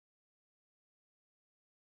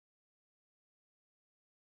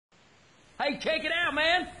Hey, check it out,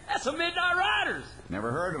 man. That's some Midnight Riders. Never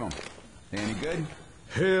heard of them. They any good?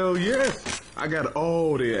 Hell yes. I got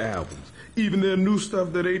all their albums. Even their new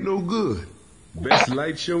stuff that ain't no good. Best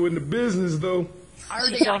light show in the business, though. I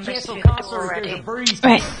heard they got canceled concert if there's a breeze.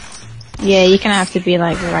 Right. Yeah, you're gonna have to be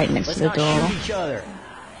like right next to the door. Shoot each other.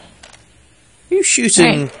 You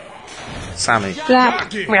shooting Sammy?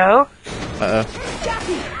 Slap. No. Uh-oh.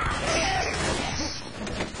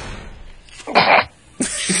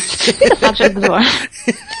 Slaps at the door.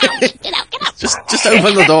 Get out. Just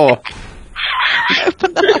open the door.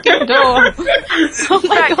 Open the fucking door. Oh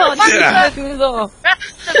my god, Yeah. open the door.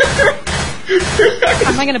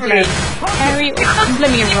 Am I gonna blame Harry or I'm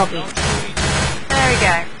blaming Robbie? There we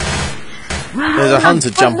go. There's a hunter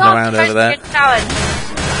jumping around over there. Challenge.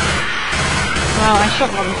 Well, I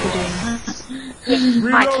shot Robbie for doing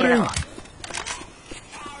that. My kill.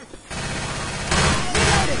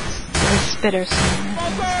 There's a spitter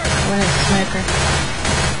somewhere. Or a smoker.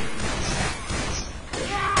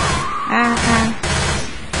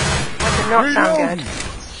 That did not sound good.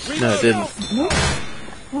 No, it didn't.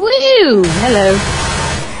 Woo! Hello.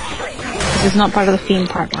 This is not part of the theme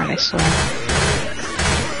park, right, I swear.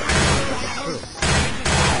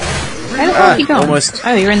 Where the hell are you going? Almost.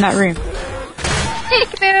 Oh, you're in that room.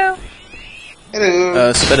 Peekaboo.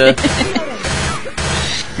 Hello. Spitter.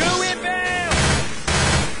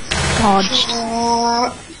 Dodged.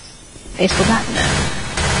 Face for that.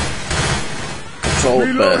 Control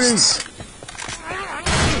bursts.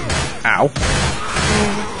 Ow.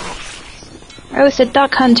 Oh, it's a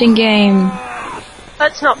duck hunting game.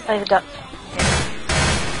 Let's not play the duck.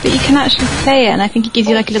 But you can actually play it, and I think it gives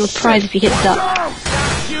you like a little prize if you hit duck.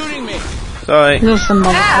 Sorry. There's also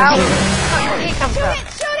more. Ow! Here comes up.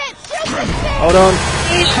 Hold on.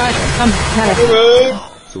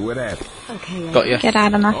 So what happened? Got you. Get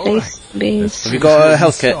out of my face, please. Have you got a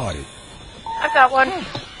health kit? I've got one.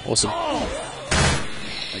 Awesome. I'll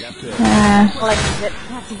let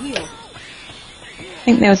you use it. I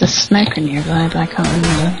think there was a smoker nearby, but I can't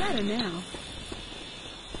remember.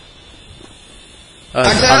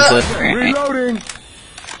 Hunter. Reloading.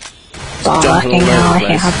 Barking all now, over I the hate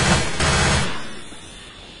place. how.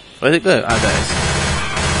 Where'd it go? Oh, there it is.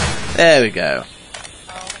 There we go.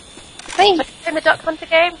 Hey, in the duck hunter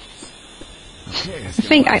game. I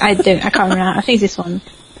think I don't. I can't remember. I think it's this one.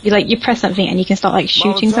 You press something and you can start like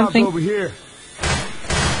shooting Molotov's something. over here.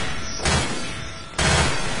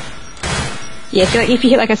 Yeah, if you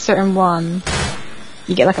hit like a certain one,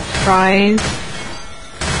 you get like a prize.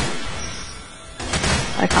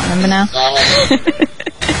 I can't remember now.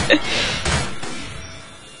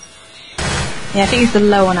 Yeah, I think it's the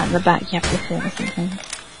low one at the back. You have to hit or something.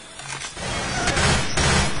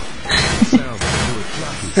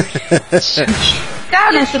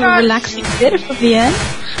 Nice little relaxing bit for the end.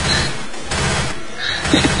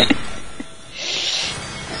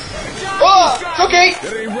 Oh, it's okay.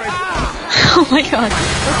 Oh my god,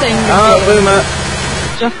 what's saying Boomer.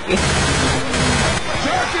 jockey?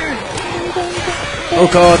 Oh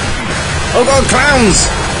god. Oh god, clowns!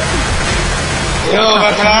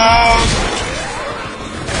 Silver cloud.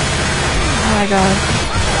 Oh my god.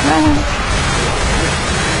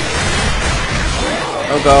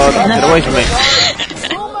 Oh god, get away from me.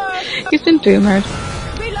 You've been boomered.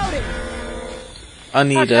 I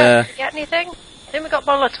need, Get anything? I think we got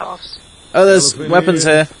Molotovs. Oh, there's weapons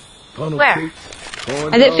here. Where?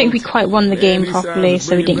 I don't think we quite won the game properly,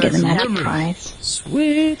 so we didn't get the magic prize.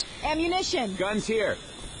 Sweet. Ammunition. Guns here.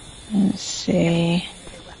 Let's see.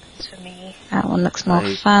 Weapons for me. That one looks more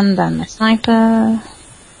fun than the sniper.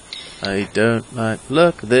 I don't like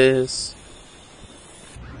look at this.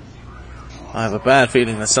 I have a bad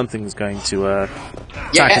feeling that something's going to attack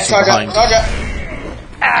us from behind.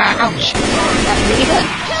 Ouch!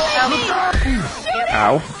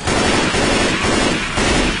 Ow.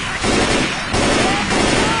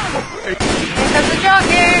 Here comes the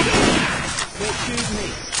jockey!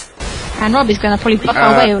 And Robbie's gonna probably block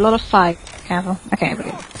our way with a lot of fire. Careful. Okay, we're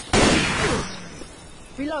good.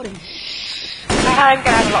 Reloading. I'm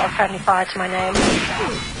gonna have a lot of friendly fire to my name.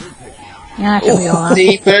 Yeah, I think we all are.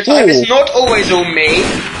 The third time, it's not always all me,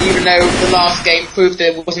 even though the last game proved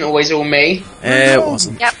that it wasn't always all me. It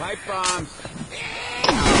wasn't. Yep. Pipe bombs.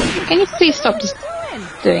 Can you please stop just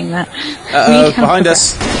doing that? Uh-oh, behind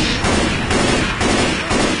us.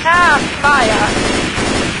 Ah, fire!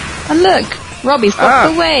 And look, Robbie's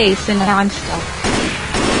blocked the way, so now I'm stuck.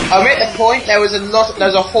 I'm at the point there was a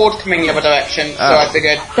horde coming the other direction, so I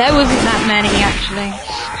figured There wasn't that many, actually.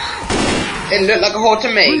 it looked like a horde to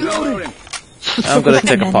me. Reloading. I'm gonna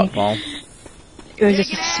take a pot bomb. It was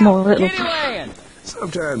just a small little...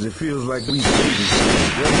 Sometimes it feels like we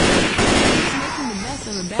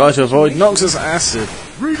Try to avoid noxious acid.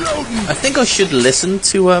 I think I should listen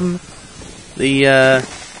to the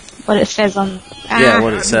What it says on... yeah,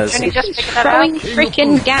 what it says. Can you just pick that Throwing up?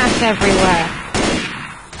 freaking gas everywhere.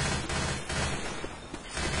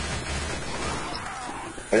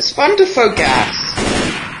 It's fun to throw gas.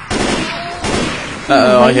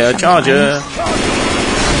 Uh-oh, I hear a charger. Yeah.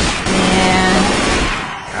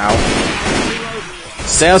 Ow.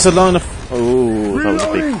 Stay out of line of... Oh, that was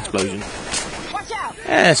a big explosion.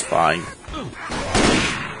 Yeah, it's fine.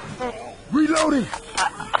 Reloading.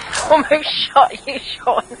 Almost shot you,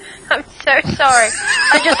 Sean. I'm so sorry.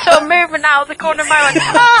 I just saw movement out of the corner of my eye.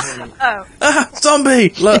 Ah! Oh. Ah,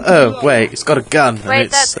 zombie! Look, oh, wait, it's got a gun. And Wait,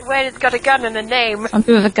 it's... it's got a gun and a name.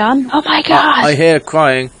 Something with a gun? Oh my god! I hear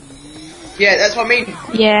crying. Yeah, that's what I mean.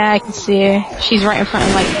 Yeah, I can see her. She's right in front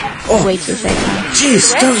of, like, way to say that.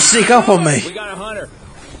 Jeez, don't sneak up on me! We got a hunter.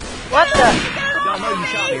 What the? Don't know you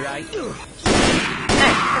shot me, right? Hey,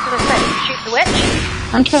 that's what I said. Shoot the witch?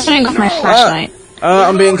 I'm turning off my flashlight.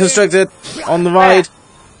 I'm being constricted. On the ride.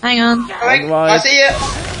 Hang on. Alright, Right. I see you.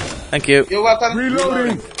 Thank you. You're welcome.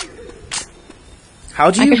 Reloading. How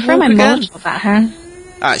do I you could throw my walk again? Molotov at her.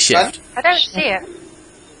 Ah, shift. I don't see it.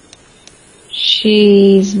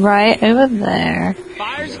 She's right over there.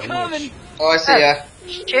 Fire's coming. Oh, I see ya.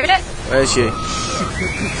 Shoot it? Where is she?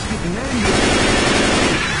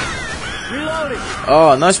 Reloading.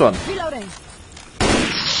 Oh, nice one. Reloading.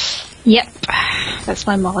 Yep. That's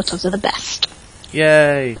why Molotovs are the best.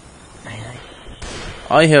 Yay.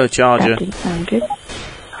 I hear a charger. That didn't sound good.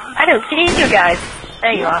 I don't see you guys.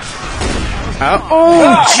 There you are. Ow.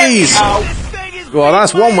 Oh, jeez. Well,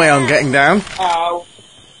 that's one way I'm getting down. Ow.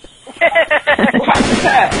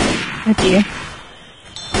 Oh dear.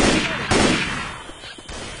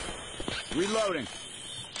 Reloading.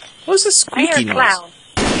 What's this I hear squeaky a noise? clown.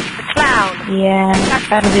 The clown. Yeah,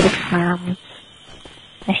 that'll be the clown.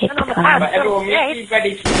 I hate I the know the clown. clown. Everyone, be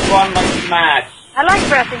ready to run like mad. I like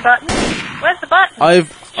pressing buttons. Where's the button? I've...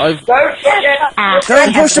 Don't forget. Ah, Don't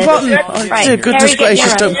I push the have button! this. Oh, Right, dear, goodness Carrie, get gracious,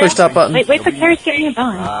 near don't us. push that button. Wait for Carrie to get nearby.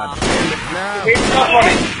 It's not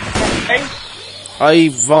running. Okay?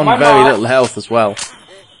 I've on my very mark. little health as well.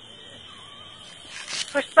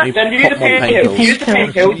 Push the You button. Then you pop use the one pain pills. painkills. Use the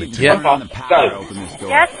pain pills. Yeah. Turn the power to Go. open this door.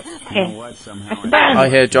 Yes? You Okay. know what? Somehow Press the I- button. I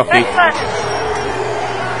hear jockey. Press the button.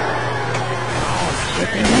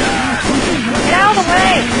 Get out of the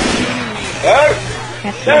way. Go.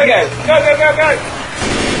 There we go. Go, go, go, go.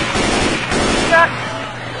 Stuck.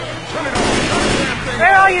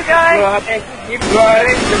 Where are you guys? Running. Keep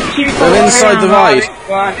running. Just keep We're running. inside the ride.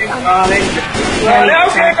 Running, running. Just running. Oh,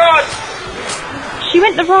 my God. She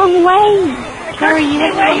went the wrong way! Carrie, you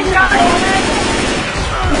went the Where wrong you way. guys?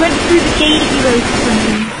 You went through the gate you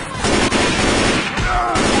opened.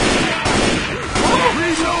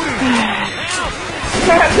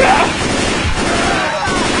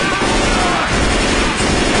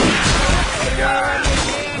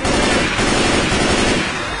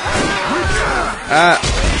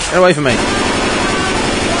 Get away from me.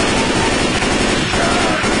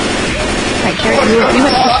 Right, Carrie, we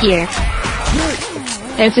went to here.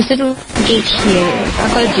 There's this little gate here.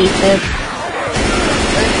 I've got a defib.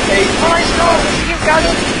 Oh, I saw you guys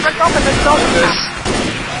are dropping the zombies.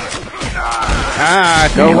 Ah,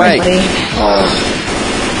 go away. Everybody.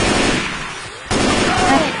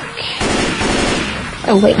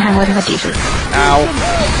 Oh wait, hang on, where's my defib? Ow.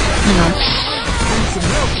 Hang on.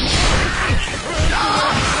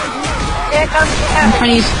 Here comes the I'm trying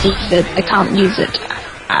to use defib. I can't use it.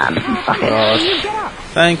 Fuck it. God.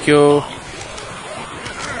 Thank you.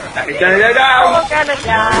 Down. We're gonna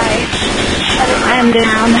die. I am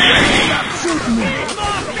down.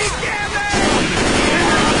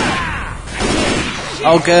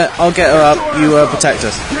 I'll get her up. You protect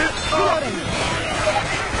us.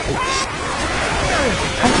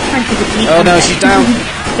 I'm trying to get the Oh no, she's down.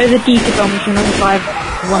 There's a defib on me from another five.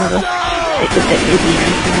 One of us. It's a bit busy.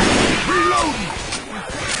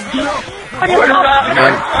 What do you want?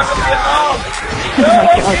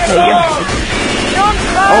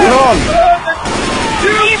 Hold on.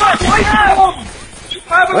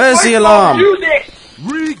 Where's the alarm?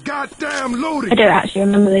 Re-goddamn loaded. I don't actually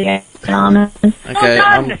remember the alarm.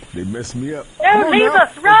 Okay, They messed me up. Don't leave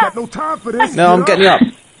us, Got run! no time for this. no, I'm getting you up.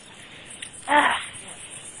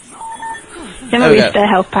 There might be a spare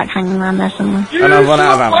health pack hanging around there somewhere. And I've run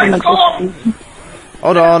out of ammo.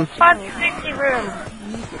 Hold on. Fancy 50 room.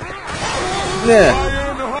 Yeah.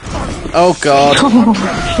 Oh god.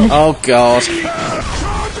 Oh god.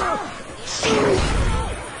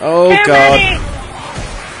 Oh Too god. many.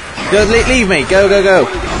 Go, leave me. Go, go, go. I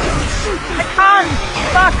can't.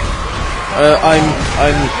 Fuck. I'm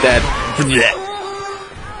dead.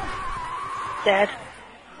 Dead.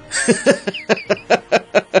 Well,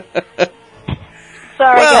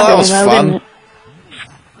 Sorry, that was guys. fun.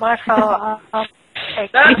 My fault. I'll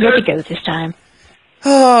take Where that. to go this time?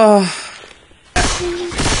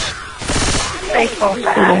 Baseball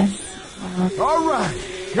fan. All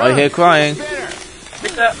right. I hear crying.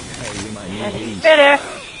 Bitter.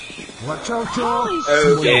 Watch out, y'all.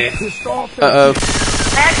 Oh dear. Pissed off. Uh-oh.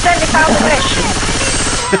 I accidentally found the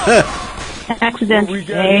fish. Accidentally. We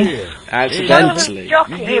got here. One was a Accidentally.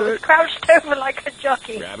 jockey. He was crouched over like a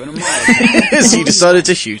jockey. Grabbing them all. So you decided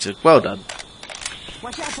to shoot it. Well done.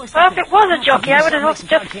 Well, if it was a jockey, I would have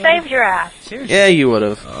just saved your ass. Yeah, you would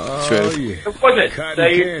have. Oh, True. yeah. Was it? Cotton So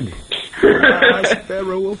you... candy. Nice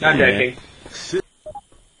sparrow. I'm joking.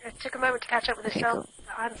 It took a moment to catch up with yourself.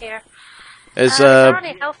 I'm here. There's Is there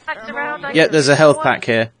any health packs around? yeah, there's a health pack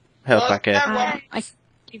here. Health pack here. I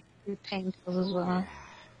keep painkillers as well.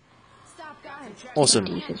 Awesome.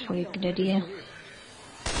 If it's probably a good idea.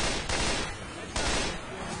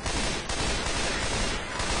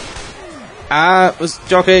 Was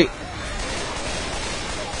jockey.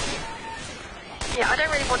 Yeah, I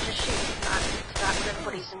don't really want to shoot that when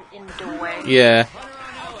everybody's in the doorway. Yeah.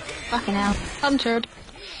 Fucking hell. Huntered.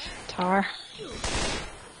 Tar.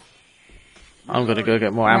 I'm gonna go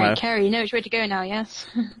get more ammo. Right, Kerry, you know which way to go now, yes?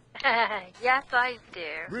 Yes, I do.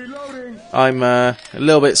 Reloading. I'm a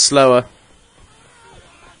little bit slower.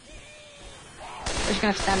 We're just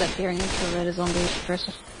gonna stand up here and kill a load of zombies first.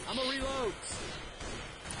 I'm a reload.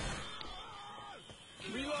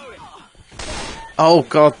 Oh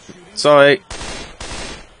god, sorry.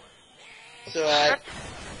 It's alright.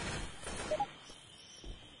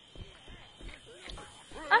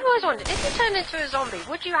 I've always wondered, if you turned into a zombie,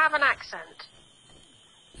 would you have an accent?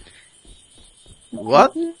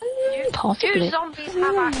 What? Do Possibly. zombies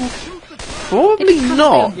have accents? Probably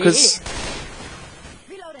not, because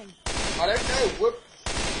I don't know.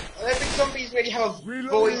 I don't think zombies really have a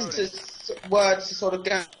voice to words to sort of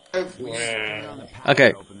go.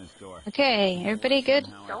 okay. Open this door. Okay, everybody good?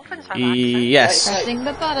 Dolphins have accents. Yes. Pressing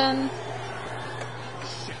the button.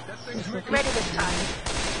 Ready this time.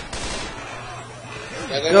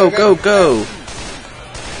 Go.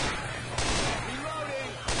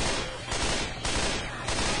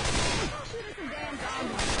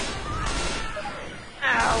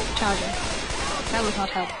 Ow. Charger. That was not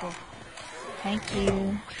helpful. Thank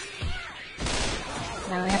you.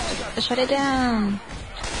 Now we have to shut it down.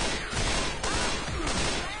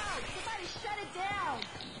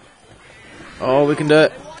 Oh, we can do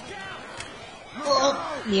it.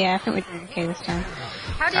 Yeah, I think we're doing okay this time.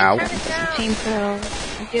 How do Ow. you turn it down? Pain pill.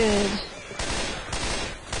 Good.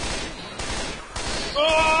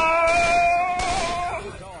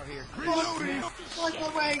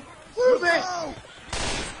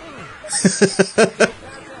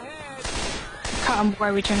 Can't remember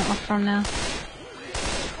where we turn it off from now.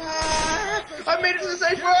 I made it to the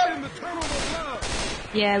safe room!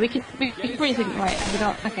 Yeah, we can probably think, right, we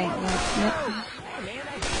don't, okay, right,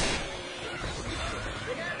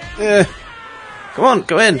 Yeah. Come on,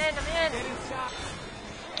 go in. I'm in.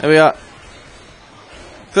 There we are.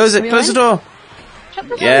 Close it, we close the in? door. Shut the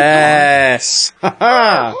door. Yes.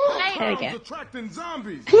 Haha. There we go. Attracting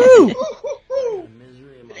zombies. Woo.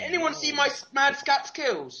 Did anyone see my mad scat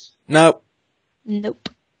skills? No. Nope.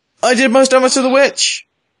 I did most damage to the witch.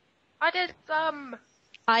 I did,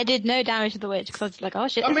 I did no damage to the witch because I was like, oh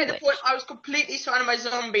shit, I there's made a the witch. point I was completely surrounded by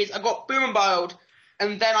zombies. I got boomerbiled,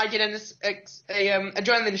 and then I did an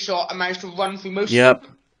adrenaline shot and managed to run through most Yep. of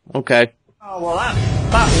them. Okay. Oh well, that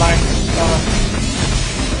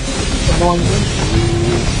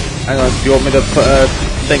Hang on, do you want me to put a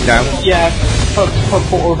thing down? yeah, put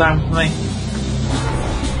portal down for me.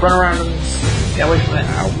 Run around and get away from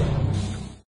it.